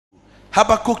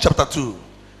Habakkuk chapter 2,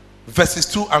 verses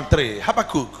 2 and 3.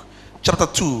 Habakkuk chapter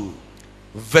 2,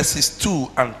 verses 2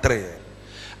 and 3.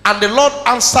 And the Lord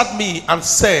answered me and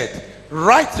said,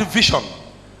 write the vision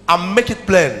and make it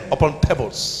plain upon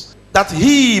tables, that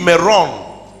he may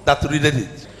run that readeth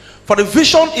it. For the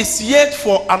vision is yet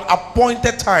for an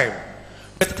appointed time,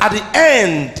 but at the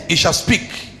end it shall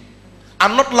speak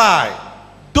and not lie.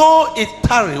 Though it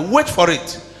tarry, wait for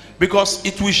it, because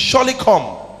it will surely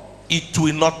come, it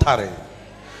will not tarry.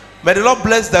 May the Lord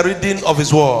bless the reading of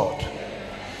his word.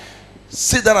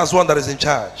 Sit down as one that is in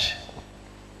charge.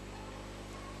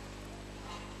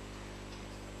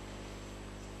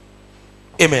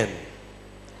 Amen.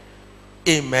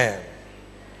 Amen.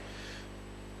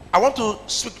 I want to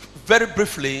speak very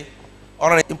briefly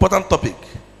on an important topic.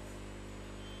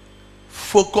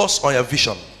 Focus on your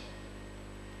vision.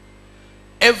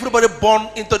 Everybody born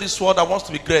into this world that wants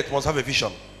to be great must have a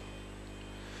vision.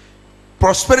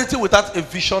 Prosperity without a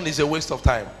vision is a waste of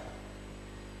time.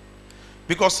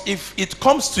 Because if it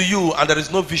comes to you and there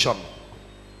is no vision,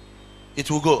 it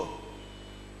will go.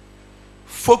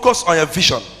 Focus on your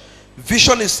vision.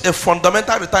 Vision is a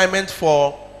fundamental requirement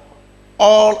for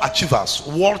all achievers,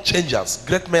 world changers,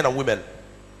 great men and women.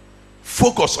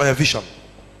 Focus on your vision.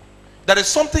 There is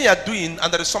something you are doing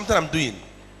and there is something I'm doing.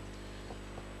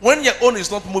 When your own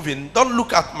is not moving, don't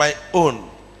look at my own.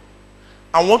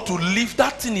 I want to leave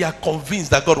that thing you are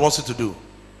convinced that God wants you to do.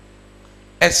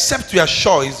 Except you are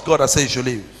sure it's God that says you should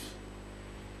live.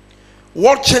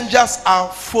 World changers are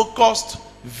focused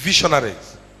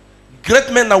visionaries.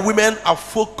 Great men and women are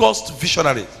focused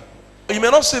visionaries. You may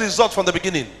not see results from the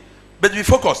beginning, but be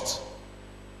focused.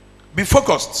 Be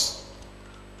focused.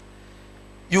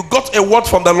 You got a word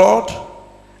from the Lord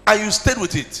and you stayed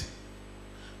with it.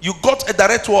 You got a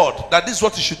direct word that this is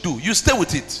what you should do. You stay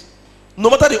with it. No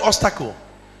matter the obstacle,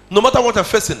 no matter what you're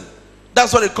facing.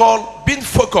 That's what they call being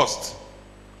focused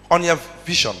on your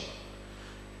vision.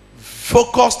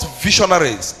 Focused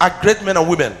visionaries are great men and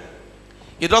women.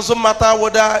 It doesn't matter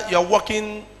whether you're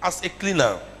working as a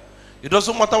cleaner. It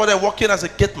doesn't matter whether you're working as a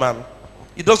gateman.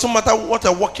 It doesn't matter what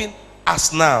you're working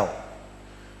as now.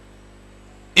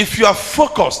 If you are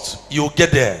focused, you'll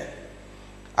get there.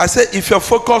 I say if you're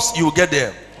focused, you'll get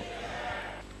there.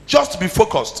 Just be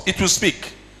focused, it will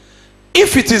speak.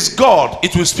 If it is God,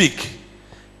 it will speak.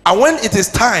 And when it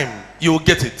is time, you will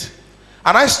get it.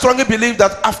 And I strongly believe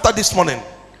that after this morning,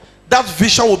 that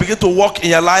vision will begin to work in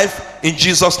your life in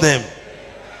Jesus' name.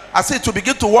 I say it will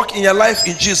begin to work in your life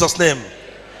in Jesus' name.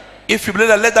 If you believe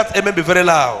that, let that amen be very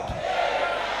loud.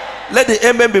 Let the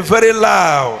amen be very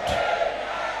loud.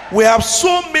 We have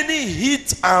so many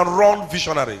hit and run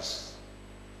visionaries.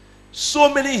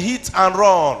 So many hit and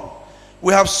run.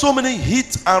 We have so many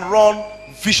hit and run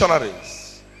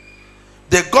visionaries.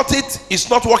 They got it, it's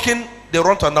not working, they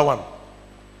run to another one.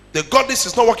 They got this,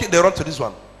 it's not working, they run to this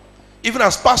one. Even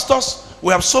as pastors,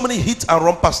 we have so many hit and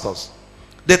run pastors.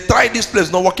 They try this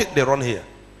place, not working, they run here.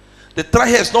 They try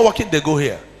here, it's not working, they go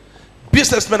here.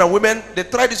 Businessmen and women, they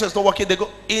try this, it's not working, they go.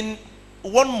 In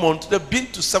 1 month, they've been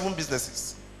to 7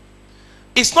 businesses.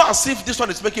 It's not as if this one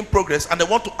is making progress and they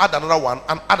want to add another one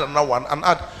and add another one and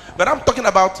add. But I'm talking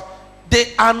about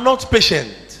they are not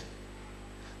patient.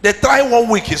 They try 1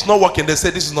 week, it's not working, they say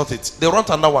this is not it. They run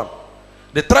to another one.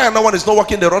 They try another one, it's not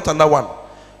working, they run to another one.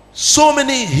 So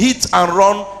many hit and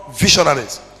run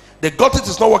visionaries. They got it,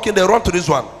 it's not working, they run to this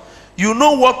one. You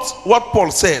know what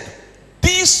Paul said?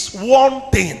 This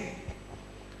one thing.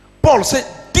 Paul said,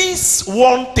 this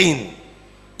one thing.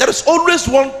 There is always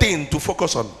one thing to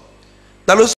focus on.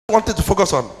 There is one thing to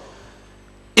focus on.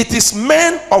 It is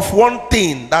men of one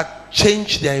thing that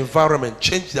change their environment,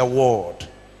 change their world,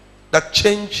 that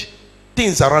change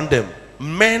things around them.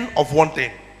 Men of one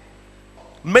thing.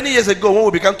 Many years ago, when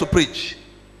we began to preach,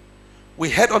 we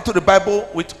head onto the Bible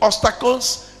with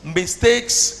obstacles,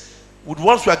 mistakes, with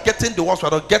ones we are getting, the ones we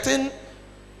are not getting,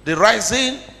 the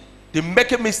rising, the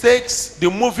making mistakes, the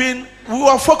moving. We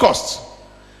were focused.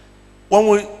 When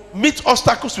we meet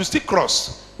obstacles, we still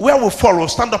cross. Where we fall, we'll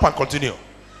stand up and continue.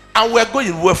 And we're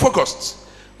going, we're focused.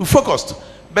 We're focused.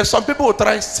 But some people will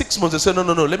try 6 months, they say, no,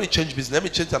 let me change business, let me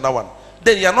change another one.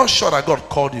 Then you're not sure that God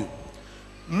called you.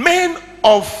 Men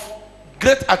of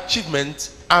great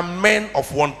achievement are men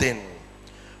of one thing.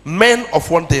 Men of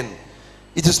one thing.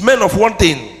 It is men of one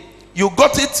thing. You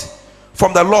got it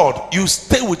from the Lord, you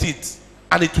stay with it,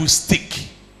 and it will stick.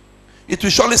 It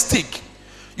will surely stick.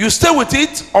 You stay with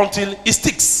it until it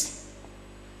sticks.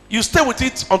 You stay with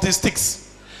it until it sticks.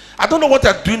 I don't know what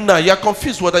you're doing now. You're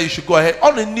confused whether you should go ahead.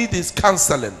 All you need is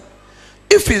counseling.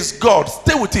 If it's God,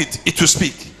 stay with it. It will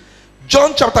speak.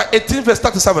 John chapter 18 verse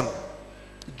 37.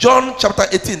 John chapter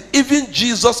 18. Even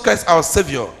Jesus Christ, our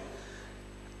Savior,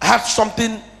 had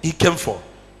something he came for.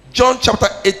 John chapter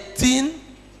 18,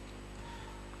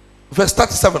 verse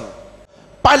 37.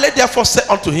 Pilate therefore said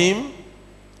unto him,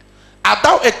 Art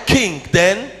thou a king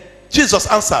then?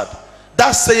 Jesus answered,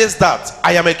 Thou sayest that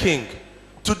I am a king.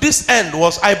 To this end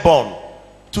was I born.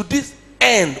 To this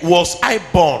end was I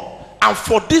born. And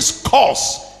for this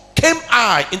cause came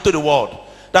I into the world,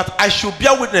 that I should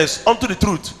bear witness unto the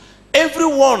truth.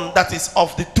 Everyone that is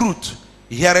of the truth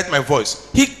heareth my voice.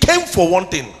 He came for one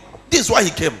thing. This is why he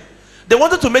came. They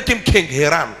wanted to make him king. He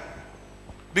ran,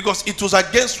 because it was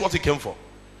against what he came for.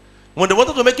 When they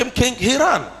wanted to make him king, he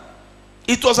ran.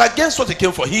 It was against what he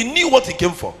came for. He knew what he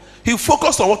came for. He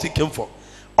focused on what he came for,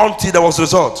 until there was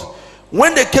result.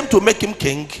 When they came to make him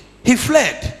king, he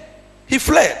fled. He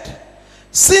fled.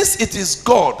 Since it is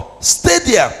God, stay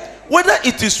there. Whether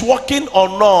it is working or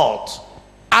not,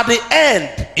 at the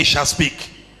end it shall speak.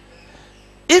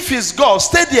 If it's God,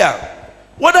 stay there.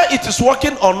 Whether it is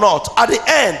working or not, at the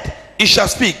end it shall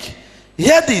speak.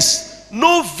 Hear this: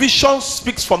 no vision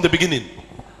speaks from the beginning.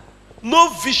 No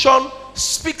vision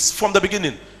speaks from the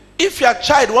beginning. If your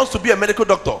child wants to be a medical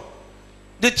doctor,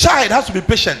 the child has to be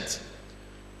patient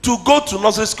to go to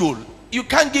nursery school. You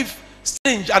can't give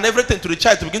syringe and everything to the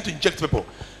child to begin to inject people.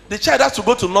 The child has to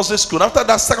go to nursery school, after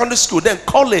that secondary school, then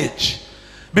college,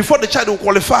 before the child will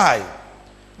qualify.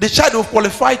 The child will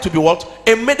qualify to be what?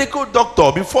 A medical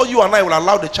doctor, before you and I will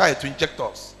allow the child to inject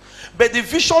us. But the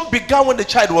vision began when the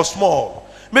child was small,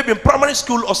 maybe in primary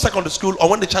school or secondary school, or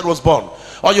when the child was born,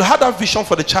 or you had that vision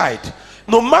for the child.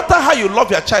 No matter how you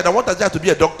love your child and want that child to be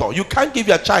a doctor, you can't give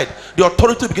your child the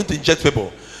authority to begin to inject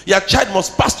people. Your child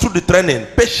must pass through the training,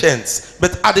 patience,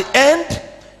 but at the end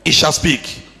it shall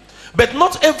speak. But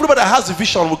not everybody that has a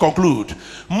vision will conclude.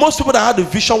 Most people that had a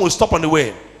vision will stop on the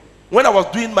way. When I was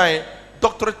doing my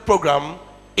doctorate program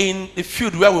in the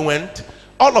field where we went,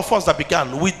 all of us that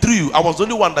began withdrew. I was the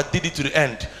only one that did it to the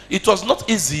end. It was not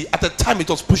easy. At the time, it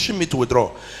was pushing me to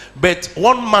withdraw. But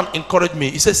one man encouraged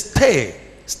me. He said, stay,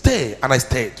 stay. And I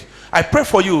stayed. I pray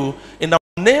for you in the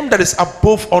name that is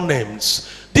above all names.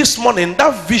 This morning,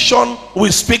 that vision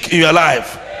will speak in your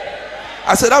life.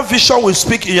 I said, that vision will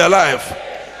speak in your life.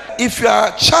 If your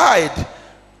child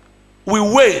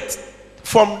will wait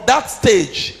from that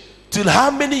stage till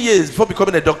how many years before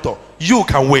becoming a doctor, you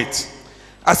can wait.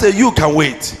 I say you can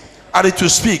wait, and it will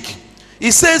speak.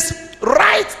 He says,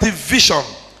 write the vision,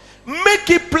 make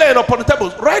it plain upon the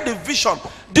tables. Write the vision.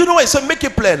 Do you know why he said make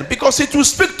it plain? Because it will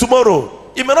speak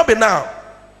tomorrow. It may not be now.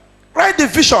 Write the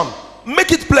vision,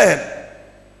 make it plain.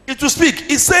 It will speak.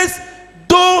 He says,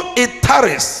 though it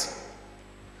tarries,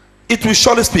 it will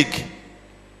surely speak.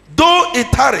 Though it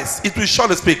tarries, it will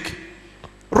surely speak.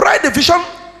 Write the vision,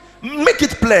 make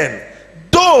it plain.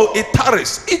 Though it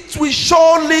tarries, it will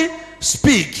surely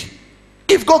speak.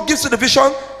 If God gives you the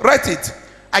vision, write it.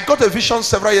 I got a vision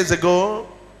several years ago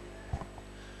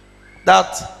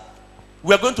that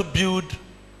we are going to build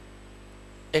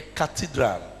a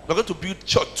cathedral. We're going to build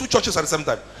two churches at the same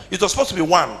time. It was supposed to be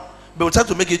one, but we tried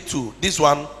to make it two. This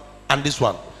one and this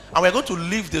one. And we're going to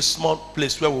leave this small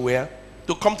place where we were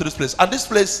to come to this place. And this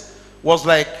place was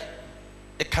like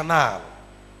a canal.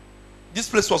 This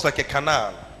place was like a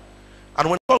canal. And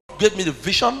when God gave me the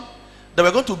vision, they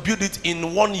were going to build it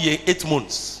in 1 year, 8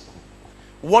 months.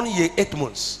 1 year, 8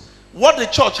 months. What the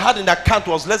church had in the account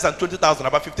was less than 20,000,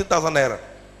 about 15,000 naira.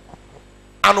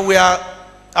 And we are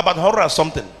about 100 or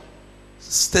something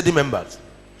steady members.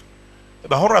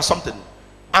 About 100 or something.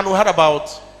 And we had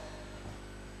about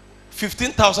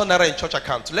 15,000 naira in church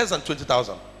account, less than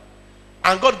 20,000.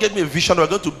 And God gave me a vision. We're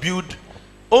going to build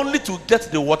only to get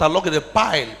the waterlogged in the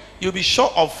pile. You'll be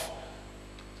sure of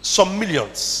some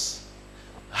millions.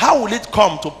 How will it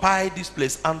come to buy this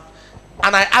place? And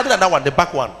I added another one, the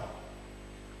back one,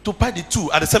 to buy the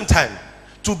two at the same time,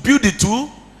 to build the two,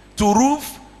 to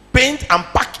roof, paint and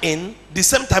pack in the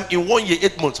same time in 1 year,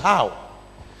 8 months. How?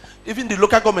 Even the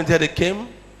local government here, they came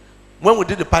when we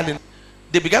did the piling.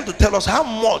 They began to tell us how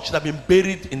much had been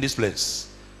buried in this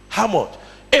place. How much?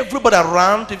 Everybody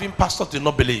around, even pastors, did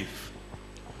not believe.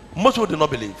 Most people did not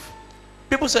believe.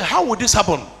 People say, how would this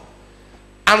happen?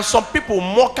 And some people,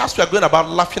 mockers, were going about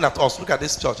laughing at us. Look at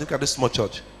this church, look at this small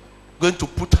church, going to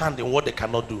put hand in what they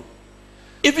cannot do.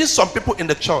 Even some people in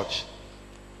the church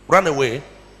ran away.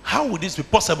 How would this be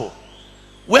possible?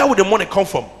 Where would the money come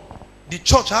from? The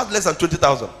church had less than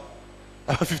 20,000,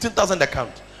 15,000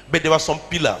 account, but there were some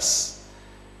pillars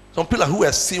who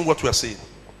were seeing what we are seeing.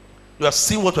 You are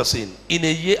seeing what we are seeing in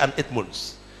 1 year and 8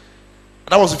 months.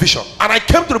 That was a vision. And I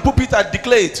came to the pulpit and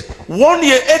declared, 1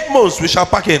 year, 8 months we shall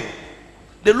pack in.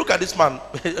 They look at this man.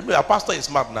 Our pastor is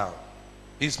mad now.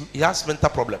 He has mental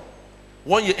problem.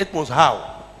 1 year, 8 months,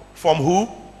 how? From who?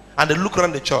 And they look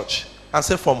around the church and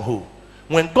say, from who?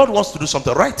 When God wants to do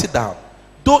something, write it down.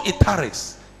 Though it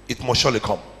tarries, it must surely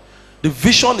come. The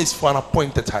vision is for an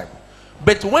appointed time.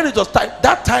 But when it was time,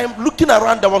 that time, looking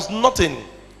around, there was nothing.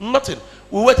 Nothing.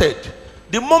 We waited.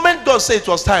 The moment God said it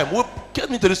was time, we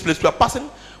came into this place. We were passing.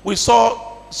 We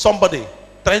saw somebody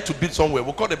trying to build somewhere.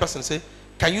 We called the person and say,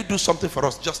 can you do something for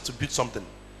us just to build something?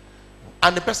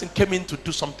 And the person came in to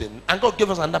do something. And God gave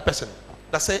us another person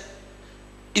that said,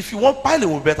 if you want piling,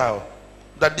 will be better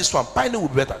than this one. Piling will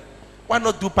be better. Why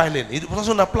not do piling? It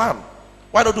wasn't a plan.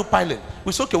 Why not do piling?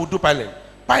 We said, okay, we'll do piling.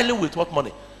 Piling with what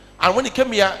money? And when he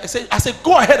came here, I said,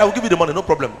 go ahead, I will give you the money, no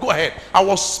problem. Go ahead. I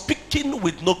was speaking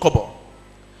with no cover.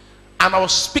 And I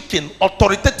was speaking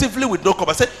authoritatively with no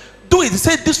cover. I said, do it. He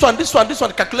said, this one.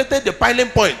 Calculated the piling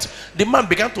point. The man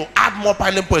began to add more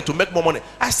piling point to make more money.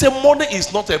 I said, money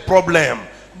is not a problem.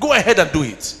 Go ahead and do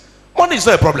it. Money is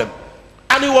not a problem.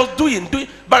 And he was doing.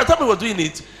 By the time he was doing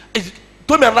it, he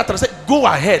told me another time, I said, go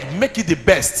ahead, make it the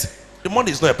best. The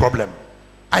money is not a problem.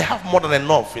 I have more than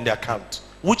enough in the account.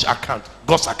 Which account?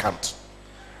 God's account.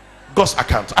 God's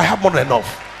account. I have more than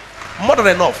enough. More than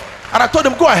enough. And I told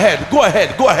him, go ahead, go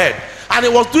ahead, go ahead. And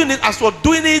he was doing it. As he was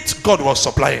doing it, God was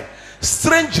supplying.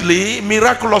 Strangely,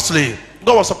 miraculously,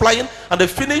 God was supplying. And they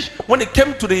finished. When it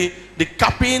came to the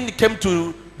capping, it came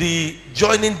to the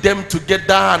joining them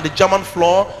together and the German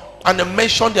floor, and they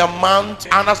mentioned the amount.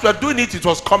 And as we were doing it, it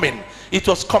was coming. It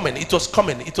was coming, it was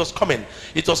coming, it was coming,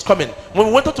 it was coming. When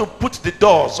we wanted to put the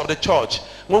doors of the church,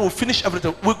 when we finished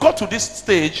everything, we got to this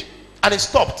stage and it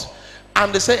stopped.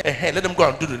 And they said, hey, let them go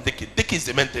and do the decking. Decking is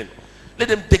the main thing. Let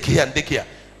them deck here and deck here.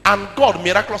 And God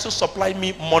miraculously supplied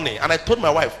me money. And I told my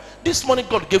wife, this money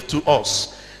God gave to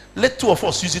us, let 2 of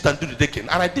us use it and do the decking.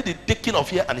 And I did the decking of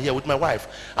here and here with my wife.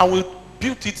 And we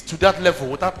built it to that level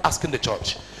without asking the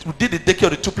church. We did the decking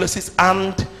of the 2 places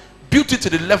and built it to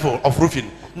the level of roofing.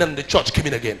 And then the church came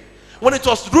in again. When it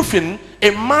was roofing,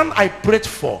 a man I prayed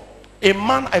for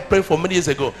many years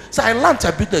ago, so I learned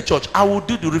to build the church. I will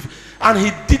do the roof. And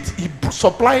he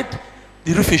supplied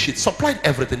the roofing sheet, supplied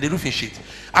everything, the roofing sheet.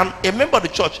 And a member of the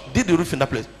church did the roof in that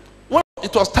place. When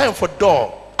it was time for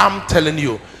door, I'm telling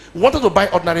you, we wanted to buy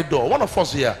ordinary door. One of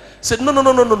us here said, no,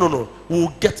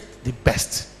 we'll get the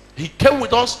best. He came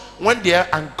with us, went there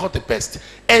and got the best.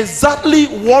 Exactly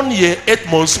 1 year, 8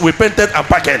 months, we painted and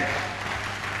packed.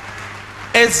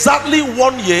 Exactly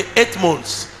 1 year, 8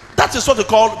 months. That is what they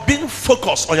call being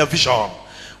focused on your vision.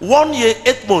 1 year,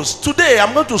 8 months. Today,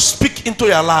 I'm going to speak into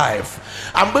your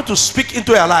life. I'm going to speak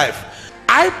into your life.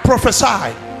 I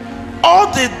prophesy, all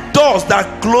the doors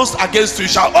that closed against you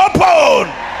shall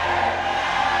open.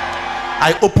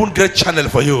 I open great channel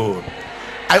for you.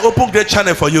 I open great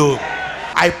channel for you.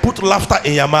 I put laughter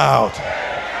in your mouth.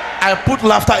 I put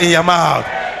laughter in your mouth.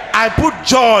 I put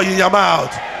joy in your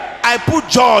mouth. I put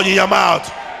joy in your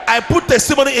mouth. I put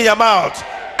testimony in your mouth.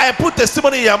 I put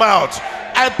testimony in your mouth.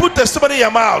 I put testimony in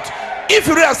your mouth. If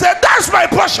you really say, that's my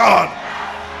portion,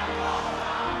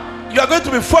 you are going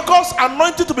to be focused.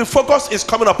 Anointing to be focused is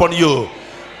coming upon you.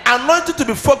 Anointing to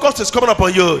be focused is coming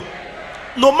upon you.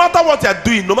 No matter what you are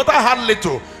doing, no matter how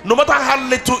little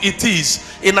it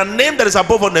is, in a name that is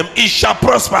above all name, it shall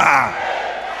prosper.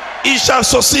 It shall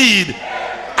succeed.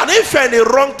 And if you're in the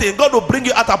wrong thing, God will bring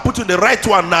you out and put you in the right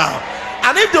one now.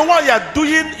 And if the one you are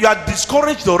doing, you are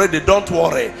discouraged already, don't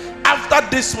worry. After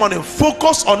this morning,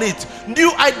 focus on it.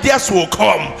 New ideas will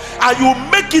come, and you will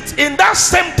make it in that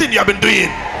same thing you have been doing.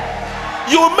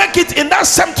 You will make it in that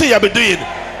same thing you have been doing.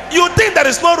 You think there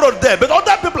is no road there, but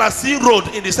other people are seeing road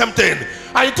in the same thing.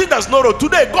 And you think there's no road.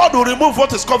 Today, God will remove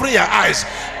what is covering your eyes,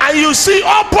 and you see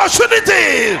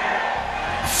opportunity.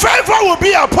 Favor will be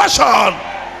your portion.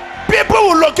 People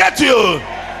will look at you.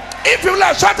 If you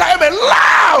like, shout amen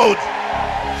loud.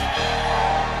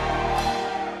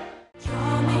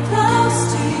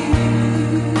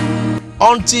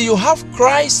 Until you have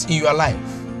Christ in your life,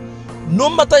 no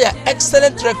matter your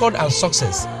excellent record and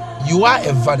success, you are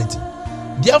a vanity.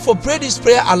 Therefore, pray this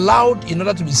prayer aloud in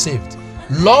order to be saved.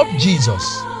 Lord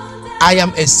Jesus, I am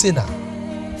a sinner.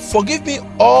 Forgive me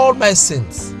all my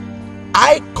sins.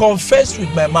 I confess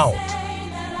with my mouth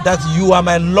that you are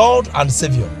my Lord and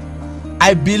Savior.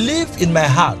 I believe in my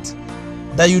heart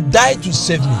that you died to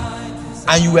save me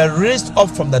and you were raised up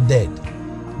from the dead.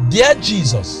 Dear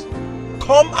Jesus,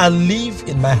 come and live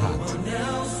in my heart.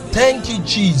 Thank you,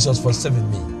 Jesus, for saving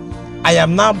me. I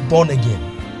am now born again.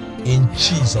 In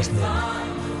Jesus' name,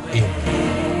 amen.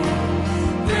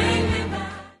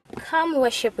 Come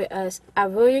worship with us at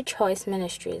Royal Choice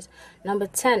Ministries, number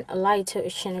 10, Alaito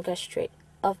Ishinaga Street,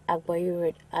 off Agboyu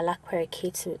Road, Alakwara,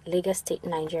 Ketu, Lagos State,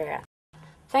 Nigeria.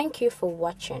 Thank you for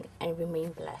watching and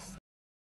remain blessed.